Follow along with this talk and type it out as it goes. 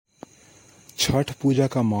छठ पूजा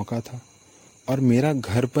का मौका था और मेरा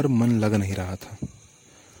घर पर मन लग नहीं रहा था।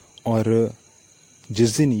 और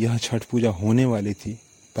जिस दिन यह छठ पूजा होने वाली थी,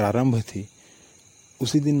 प्रारंभ थी,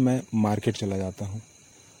 उसी दिन मैं मार्केट चला जाता हूँ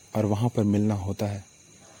और वहाँ पर मिलना होता है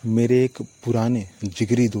मेरे एक पुराने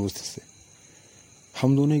जिगरी दोस्त से।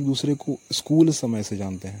 हम दोनों एक दूसरे को स्कूल समय से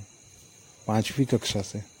जानते हैं, 5वीं कक्षा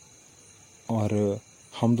से, और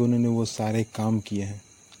हम दोनों ने वो सारे काम किए हैं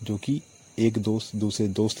जो कि एक दोस्त दूसरे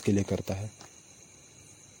दोस्त के लिए करता है।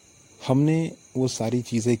 हमने वो सारी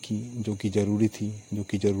चीज़ें की जो कि ज़रूरी थी, जो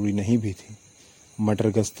कि ज़रूरी नहीं भी थी। मटर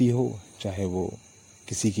गश्ती हो, चाहे वो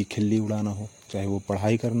किसी की खिल्ली उड़ाना हो, चाहे वो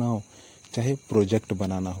पढ़ाई करना हो, चाहे प्रोजेक्ट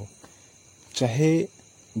बनाना हो, चाहे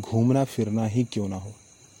घूमना फिरना ही क्यों ना हो।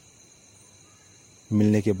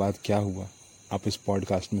 मिलने के बाद क्या हुआ आप इस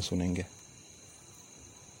पॉडकास्ट में सुनेंगे।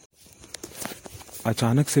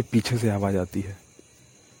 अचानक से पीछे से आवाज़ आती है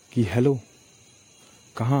कि हेलो,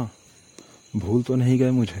 कहाँ, भूल तो नहीं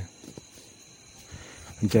गए मुझे।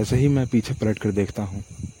 जैसे ही मैं पीछे पलट कर देखता हूँ,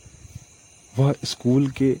 वह स्कूल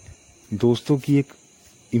के दोस्तों की एक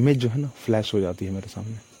इमेज जो है ना, फ्लैश हो जाती है मेरे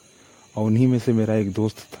सामने। और उन्हीं में से मेरा एक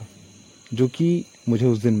दोस्त था जो कि मुझे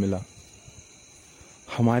उस दिन मिला।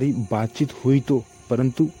 हमारी बातचीत हुई तो,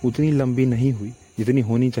 परंतु उतनी लंबी नहीं हुई जितनी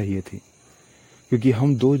होनी चाहिए थी, क्योंकि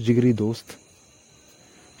हम दो जिगरी दोस्त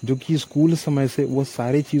जो कि स्कूल समय से वो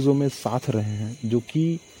सारी चीज़ों में साथ रहे हैं जो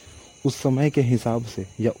कि उस समय के हिसाब से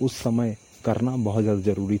या उस समय करना बहुत ज़्यादा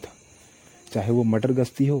ज़रूरी था। चाहे वो मटर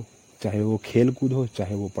गश्ती हो, चाहे वो खेल कूद हो,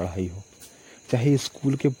 चाहे वो पढ़ाई हो, चाहे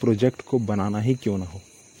स्कूल के प्रोजेक्ट को बनाना ही क्यों ना हो,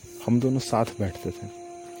 हम दोनों साथ बैठते थे।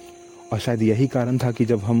 और शायद यही कारण था कि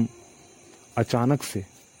जब हम अचानक से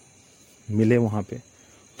मिले वहाँ पे,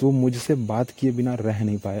 तो मुझसे बात किए बिना रह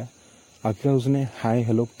नहीं पाया। आखिर उसने हाय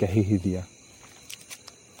हेलो कह ही दिया।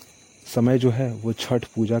 समय जो है वो छठ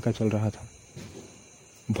पूजा का चल रहा था।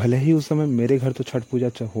 भले ही उस समय मेरे घर तो छठ पूजा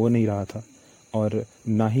हो नहीं रहा था और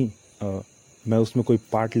ना ही मैं उसमें कोई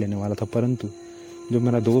पार्ट लेने वाला था, परंतु जो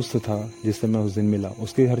मेरा दोस्त था जिससे मैं उस दिन मिला,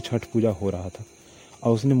 उसके घर छठ पूजा हो रहा था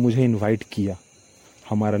और उसने मुझे इनवाइट किया।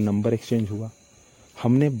 हमारा नंबर एक्सचेंज हुआ,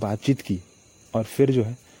 हमने बातचीत की और फिर जो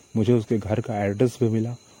है मुझे उसके घर का एड्रेस भी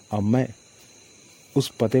मिला और मैं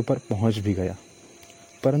उस पते पर पहुंच भी गया।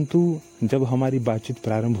 परंतु जब हमारी बातचीत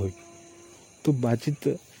प्रारंभ हुई तो बातचीत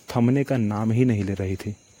थमने का नाम ही नहीं ले रही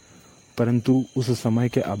थी। परंतु उस समय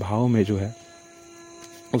के अभाव में जो है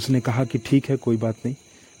उसने कहा कि ठीक है, कोई बात नहीं,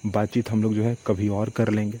 बातचीत हम लोग जो है कभी और कर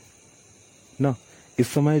लेंगे ना। इस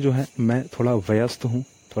समय जो है मैं थोड़ा व्यस्त हूँ,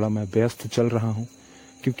 थोड़ा मैं व्यस्त चल रहा हूँ,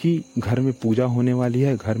 क्योंकि घर में पूजा होने वाली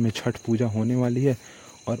है, घर में छठ पूजा होने वाली है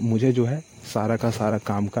और मुझे जो है सारा का सारा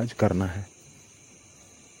कामकाज करना है।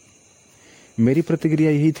 मेरी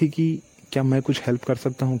प्रतिक्रिया यही थी कि क्या मैं कुछ हेल्प कर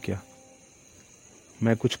सकता हूँ, क्या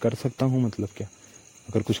मैं कुछ कर सकता हूँ, मतलब क्या,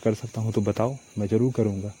 अगर कुछ कर सकता हूँ तो बताओ, मैं ज़रूर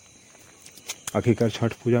करूँगा। आखिरकार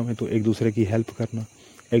छठ पूजा में तो एक दूसरे की हेल्प करना,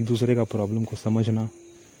 एक दूसरे का प्रॉब्लम को समझना,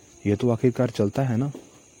 ये तो आखिरकार चलता है ना।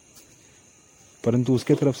 परंतु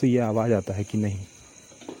उसके तरफ से ये आवाज़ आता है कि नहीं,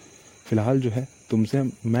 फिलहाल जो है तुमसे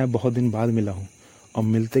मैं बहुत दिन बाद मिला हूँ और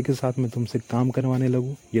मिलते के साथ मैं तुमसे काम करवाने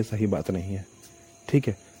लगूँ, ये सही बात नहीं है। ठीक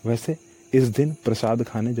है, वैसे इस दिन प्रसाद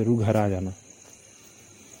खाने जरूर घर आ जाना।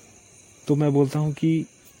 तो मैं बोलता हूँ कि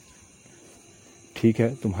ठीक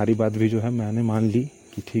है, तुम्हारी बात भी जो है मैंने मान ली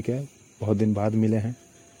कि ठीक है, बहुत दिन बाद मिले हैं,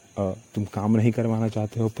 तुम काम नहीं करवाना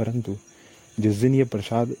चाहते हो, परंतु जिस दिन ये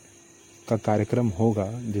प्रसाद का कार्यक्रम होगा,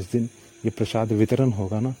 जिस दिन ये प्रसाद वितरण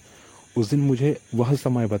होगा ना, उस दिन मुझे वह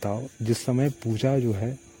समय बताओ जिस समय पूजा जो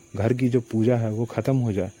है, घर की जो पूजा है वो ख़त्म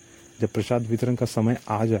हो जाए, जब प्रसाद वितरण का समय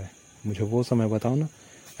आ जाए, मुझे वो समय बताओ ना।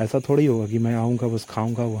 ऐसा थोड़ी होगा कि मैं आऊँगा, बस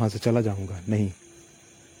खाऊँगा, वहाँ से चला जाऊँगा, नहीं।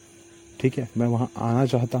 ठीक है, मैं वहाँ आना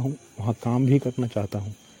चाहता हूँ, वहाँ काम भी करना चाहता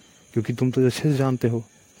हूँ, क्योंकि तुम तो अच्छे से जानते हो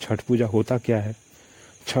छठ पूजा होता क्या है।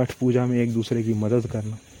 छठ पूजा में एक दूसरे की मदद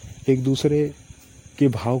करना, एक दूसरे के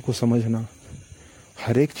भाव को समझना,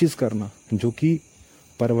 हर एक चीज़ करना जो कि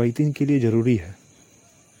परवैतीन के लिए ज़रूरी है।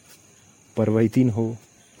 परवैतीन हो,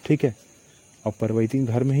 ठीक है, और परवैतीन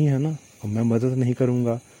घर में ही है ना, और मैं मदद नहीं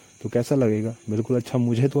करूँगा तो कैसा लगेगा, बिल्कुल अच्छा,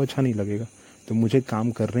 मुझे तो अच्छा नहीं लगेगा। तो मुझे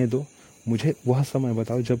काम करने दो, मुझे वह समय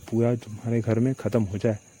बताओ जब पूजा तुम्हारे घर में ख़त्म हो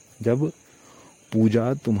जाए, जब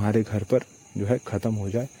पूजा तुम्हारे घर पर जो है ख़त्म हो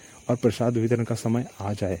जाए और प्रसाद वितरण का समय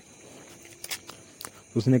आ जाए।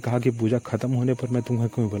 उसने कहा कि पूजा ख़त्म होने पर मैं तुम्हें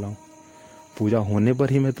क्यों बुलाऊं, पूजा होने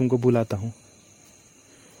पर ही मैं तुमको बुलाता हूँ।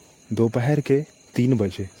 दोपहर के 3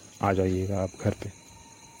 बजे आ जाइएगा आप घर पे।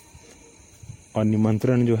 और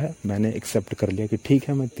निमंत्रण जो है मैंने एक्सेप्ट कर लिया कि ठीक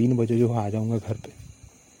है, मैं 3 बजे जो है आ जाऊँगा घर पे।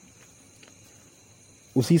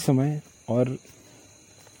 उसी समय और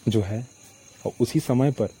जो है, और उसी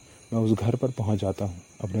समय पर मैं उस घर पर पहुंच जाता हूँ,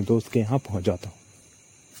 अपने दोस्त के यहाँ पहुंच जाता हूँ।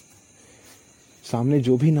 सामने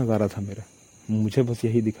जो भी नज़ारा था मेरा, मुझे बस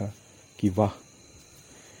यही दिखा कि वाह,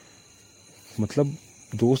 मतलब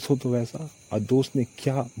दोस्त हो तो वैसा, और दोस्त ने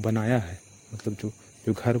क्या बनाया है, मतलब जो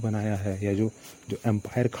जो घर बनाया है या जो जो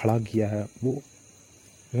एम्पायर खड़ा किया है, वो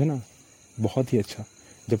जो है ना बहुत ही अच्छा।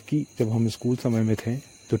 जबकि जब हम स्कूल समय में थे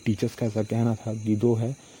तो टीचर्स का ऐसा कहना था कि दो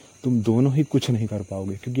है तुम दोनों ही कुछ नहीं कर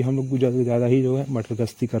पाओगे, क्योंकि हम लोग कुछ ज़्यादा ही जो है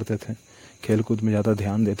मटरगस्ती करते थे, खेल कूद में ज़्यादा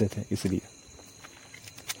ध्यान देते थे इसलिए।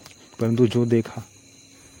 परंतु जो देखा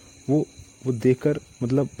वो देखकर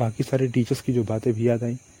मतलब बाकी सारे टीचर्स की जो बातें भी याद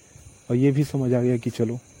आई, और ये भी समझ आ गया कि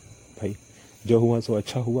चलो भाई, जो हुआ सो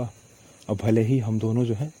अच्छा हुआ। अब भले ही हम दोनों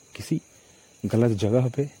जो है किसी गलत जगह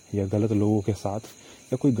पे या गलत लोगों के साथ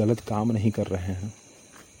या कोई गलत काम नहीं कर रहे हैं।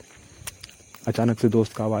 अचानक से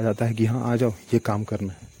दोस्त का आवाज़ आता है कि हाँ आ जाओ, ये काम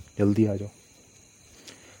करना है, जल्दी आ जाओ।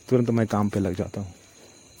 तुरंत मैं काम पे लग जाता हूँ।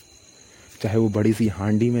 चाहे वो बड़ी सी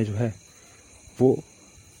हांडी में जो है वो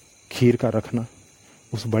खीर का रखना,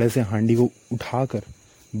 उस बड़े से हांडी को उठाकर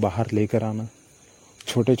बाहर लेकर आना,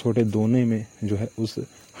 छोटे छोटे दोने में जो है उस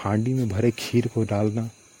हांडी में भरे खीर को डालना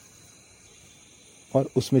और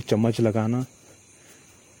उसमें चम्मच लगाना।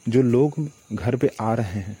 जो लोग घर पे आ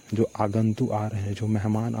रहे हैं, जो आगंतुक आ रहे हैं, जो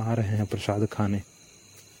मेहमान आ रहे हैं प्रसाद खाने,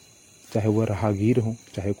 चाहे वह राहगीर हो,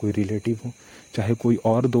 चाहे कोई रिलेटिव हो, चाहे कोई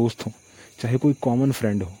और दोस्त हो, चाहे कोई कॉमन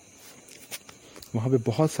फ्रेंड हो, वहाँ पे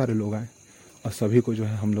बहुत सारे लोग आए और सभी को जो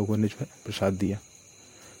है हम लोगों ने जो है प्रसाद दिया।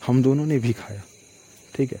 हम दोनों ने भी खाया,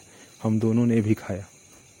 ठीक है, हम दोनों ने भी खाया।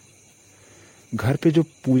 घर पे जो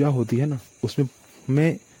पूजा होती है ना,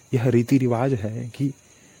 उसमें यह रीति रिवाज है कि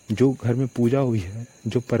जो घर में पूजा हुई है,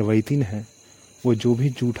 जो परवैतिन है, वो जो भी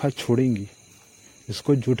जूठा छोड़ेंगी,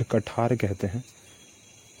 इसको जूठ कठार कहते हैं,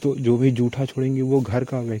 तो जो भी जूठा छोड़ेंगे वो घर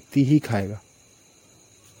का व्यक्ति ही खाएगा,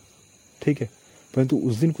 ठीक है। परंतु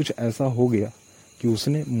उस दिन कुछ ऐसा हो गया कि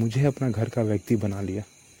उसने मुझे अपना घर का व्यक्ति बना लिया।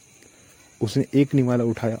 उसने एक निवाला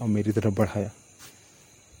उठाया और मेरी तरफ बढ़ाया,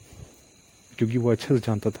 क्योंकि वो अच्छे से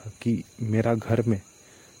जानता था कि मेरा घर में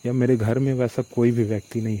या मेरे घर में वैसा कोई भी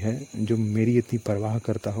व्यक्ति नहीं है जो मेरी इतनी परवाह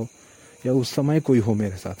करता हो या उस समय कोई हो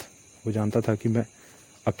मेरे साथ। वो जानता था कि मैं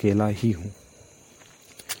अकेला ही हूँ,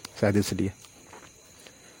 शायद इसलिए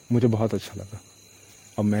मुझे बहुत अच्छा लगा।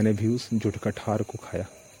 अब मैंने भी उस जुट कठार को खाया,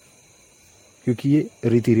 क्योंकि ये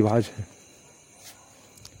रीति रिवाज है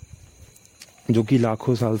जो कि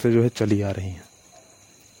लाखों साल से जो है चली आ रही हैं।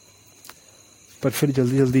 पर फिर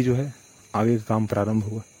जल्दी जल्दी जो है आगे का काम प्रारंभ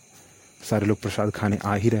हुआ। सारे लोग प्रसाद खाने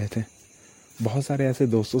आ ही रहे थे। बहुत सारे ऐसे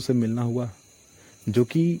दोस्तों से मिलना हुआ जो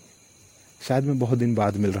कि शायद मैं बहुत दिन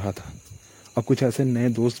बाद मिल रहा था। अब कुछ ऐसे नए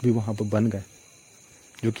दोस्त भी वहाँ पर बन गए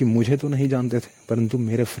जो कि मुझे तो नहीं जानते थे, परंतु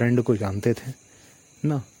मेरे फ्रेंड को जानते थे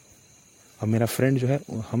ना। अब मेरा फ्रेंड जो है,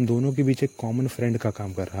 हम दोनों के बीच एक कॉमन फ्रेंड का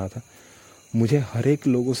काम कर रहा था। मुझे हर एक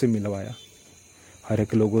लोगों से मिलवाया, हर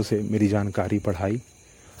एक लोगों से मेरी जानकारी पढ़ाई,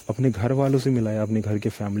 अपने घर वालों से मिलाया, अपने घर के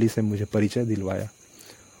फैमिली से मुझे परिचय दिलवाया,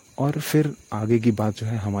 और फिर आगे की बात जो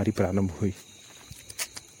है हमारी प्रारंभ हुई।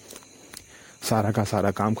 सारा का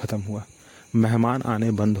सारा काम खत्म हुआ, मेहमान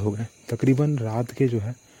आने बंद हो गए। तकरीबन रात के जो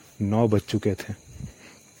है 9 बज चुके थे।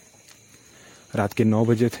 रात के 9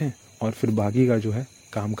 बजे थे और फिर बाकी का जो है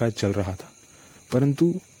कामकाज चल रहा था।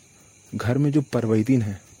 परंतु घर में जो परवैतिन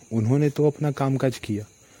हैं उन्होंने तो अपना कामकाज किया,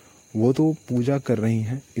 वो तो पूजा कर रही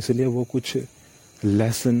हैं, इसलिए वो कुछ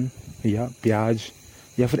लहसुन या प्याज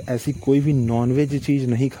या फिर ऐसी कोई भी नॉनवेज चीज़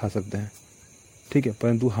नहीं खा सकते हैं, ठीक है।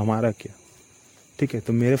 परंतु हमारा क्या, ठीक है।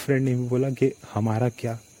 तो मेरे फ्रेंड ने भी बोला कि हमारा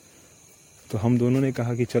क्या। तो हम दोनों ने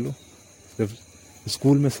कहा कि चलो, जब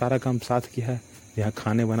स्कूल में सारा काम साथ किया है, यहाँ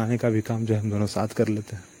खाने बनाने का भी काम जो है हम दोनों साथ कर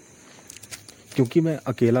लेते हैं। क्योंकि मैं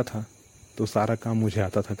अकेला था तो सारा काम मुझे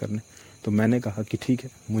आता था करने, तो मैंने कहा कि ठीक है,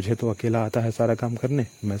 मुझे तो अकेला आता है सारा काम करने,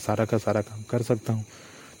 मैं सारा का सारा काम कर सकता हूँ,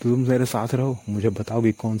 तो तुम मेरे साथ रहो, मुझे बताओ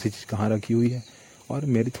कि कौन सी चीज़ कहाँ रखी हुई है और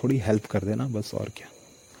मेरी थोड़ी हेल्प कर देना, बस, और क्या।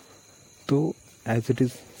 तो एज इट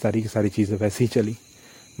इज़ सारी की सारी चीज़ें वैसे ही चली।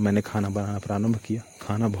 मैंने खाना बनाना प्रारंभ किया।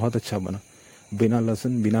 खाना बहुत अच्छा बना, बिना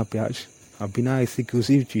लहसुन, बिना प्याज और बिना ऐसी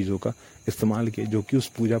किसी चीज़ों का इस्तेमाल किए जो कि उस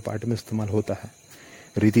पूजा पाठ में इस्तेमाल होता है।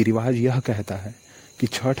 रीति रिवाज यह कहता है कि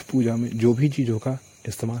छठ पूजा में जो भी चीज़ों का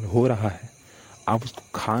इस्तेमाल हो रहा है, आप उसको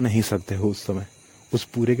खा नहीं सकते हो उस समय, उस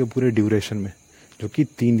पूरे के पूरे ड्यूरेशन में, जो कि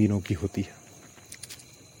 3 दिनों की होती है।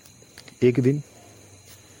 एक दिन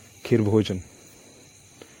खीर भोजन,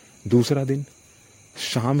 दूसरा दिन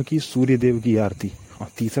शाम की सूर्यदेव की आरती, और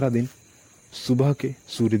तीसरा दिन सुबह के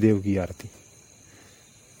सूर्यदेव की आरती।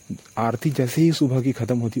 आरती जैसे ही सुबह की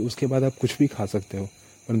खत्म होती है उसके बाद आप कुछ भी खा सकते हो,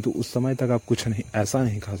 परंतु उस समय तक आप कुछ नहीं, ऐसा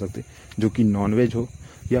नहीं खा सकते जो कि नॉनवेज हो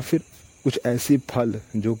या फिर कुछ ऐसे फल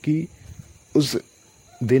जो कि उस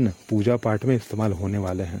दिन पूजा पाठ में इस्तेमाल होने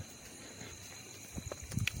वाले हैं।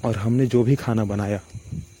 और हमने जो भी खाना बनाया,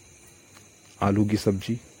 आलू की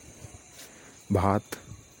सब्जी, भात,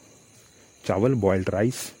 चावल, बॉइल्ड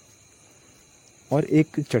राइस और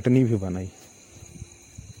एक चटनी भी बनाई,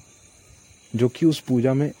 जो कि उस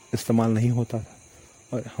पूजा में इस्तेमाल नहीं होता था,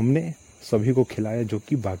 और हमने सभी को खिलाया जो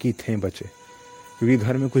कि बाकी थे बचे, क्योंकि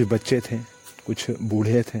घर में कुछ बच्चे थे, कुछ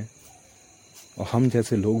बूढ़े थे और हम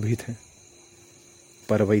जैसे लोग भी थे।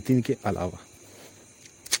 परवैतीन के अलावा,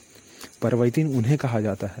 परवैतीन उन्हें कहा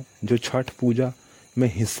जाता है जो छठ पूजा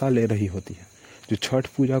में हिस्सा ले रही होती है, जो छठ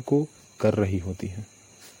पूजा को कर रही होती है।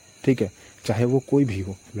 ठीक है, चाहे वो कोई भी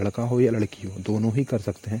हो, लड़का हो या लड़की हो, दोनों ही कर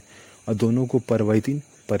सकते हैं, और दोनों को परवैतीन,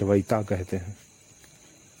 परवैता कहते हैं।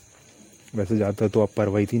 वैसे ज़्यादातर तो आप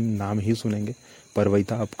परवैतीन नाम ही सुनेंगे,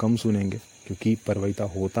 परवैता आप कम सुनेंगे, क्योंकि परवैता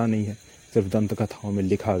होता नहीं है, सिर्फ दंत कथाओं में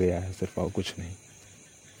लिखा गया है, सिर्फ और कुछ नहीं।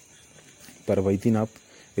 परवैतीन आप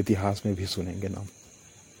इतिहास में भी सुनेंगे नाम।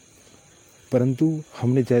 परंतु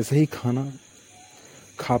हमने जैसे ही खाना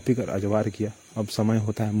खा पी कर अजवार किया, अब समय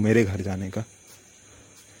होता है मेरे घर जाने का,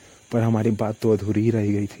 पर हमारी बात तो अधूरी ही रह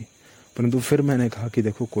गई थी। परंतु फिर मैंने कहा कि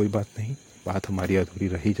देखो कोई बात नहीं, बात हमारी अधूरी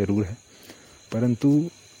रही जरूर है, परंतु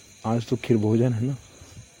आज तो खीर भोजन है ना,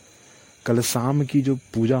 कल शाम की जो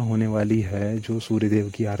पूजा होने वाली है, जो सूर्यदेव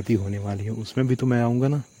की आरती होने वाली है, उसमें भी तो मैं आऊँगा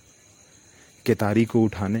ना, केतारी को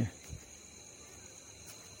उठाने,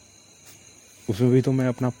 उसमें भी तो मैं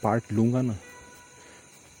अपना पार्ट लूँगा ना।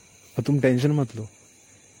 और तुम टेंशन मत लो,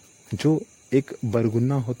 जो एक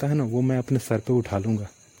बरगुन्ना होता है ना, वो मैं अपने सर पे उठा लूँगा।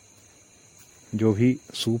 जो भी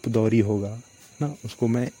सूप दौरी होगा ना, उसको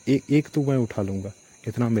मैं एक तो मैं उठा लूँगा,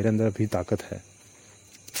 इतना मेरे अंदर भी ताकत है।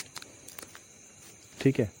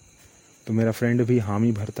 ठीक है, तो मेरा फ्रेंड भी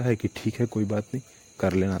हामी भरता है कि ठीक है कोई बात नहीं,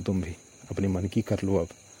 कर लेना, तुम भी अपने मन की कर लो,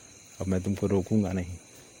 अब मैं तुमको रोकूंगा नहीं।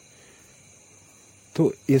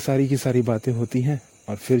 तो ये सारी की सारी बातें होती हैं,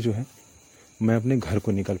 और फिर जो है मैं अपने घर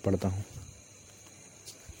को निकल पड़ता हूँ।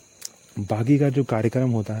 बाकी का जो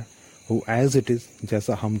कार्यक्रम होता है वो एज इट इज़,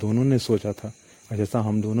 जैसा हम दोनों ने सोचा था और जैसा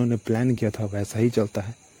हम दोनों ने प्लान किया था, वैसा ही चलता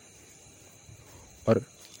है। और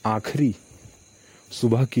आखिरी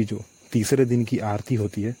सुबह की जो तीसरे दिन की आरती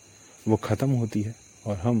होती है वो ख़त्म होती है,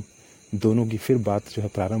 और हम दोनों की फिर बात जो है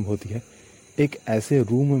प्रारंभ होती है एक ऐसे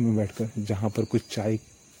रूम में बैठकर जहाँ पर कुछ चाय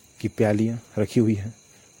की प्यालियाँ रखी हुई हैं,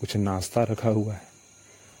 कुछ नाश्ता रखा हुआ है,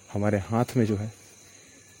 हमारे हाथ में जो है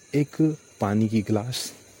एक पानी की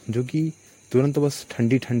गिलास, जो कि तुरंत बस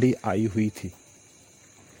ठंडी ठंडी आई हुई थी,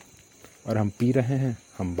 और हम पी रहे हैं,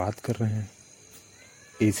 हम बात कर रहे हैं,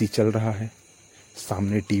 एसी चल रहा है,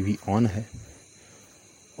 सामने टीवी ऑन है,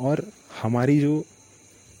 और हमारी जो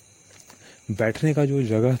बैठने का जो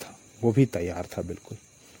जगह था वो भी तैयार था बिल्कुल।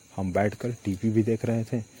 हम बैठकर टीवी भी देख रहे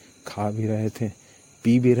थे, खा भी रहे थे,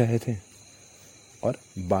 पी भी रहे थे, और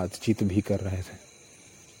बातचीत भी कर रहे थे।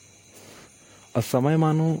 और समय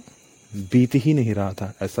मानो बीत ही नहीं रहा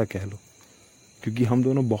था, ऐसा कह लो, क्योंकि हम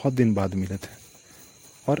दोनों बहुत दिन बाद मिले थे,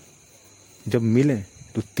 और जब मिले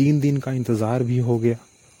तो 3 दिन का इंतज़ार भी हो गया,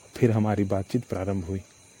 फिर हमारी बातचीत प्रारंभ हुई।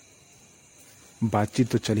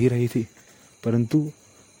 बातचीत तो चल ही रही थी, परंतु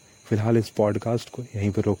फिलहाल इस पॉडकास्ट को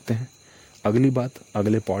यहीं पर रोकते हैं, अगली बात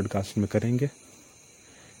अगले पॉडकास्ट में करेंगे।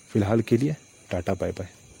 फिलहाल के लिए टाटा बाय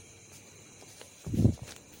बाय।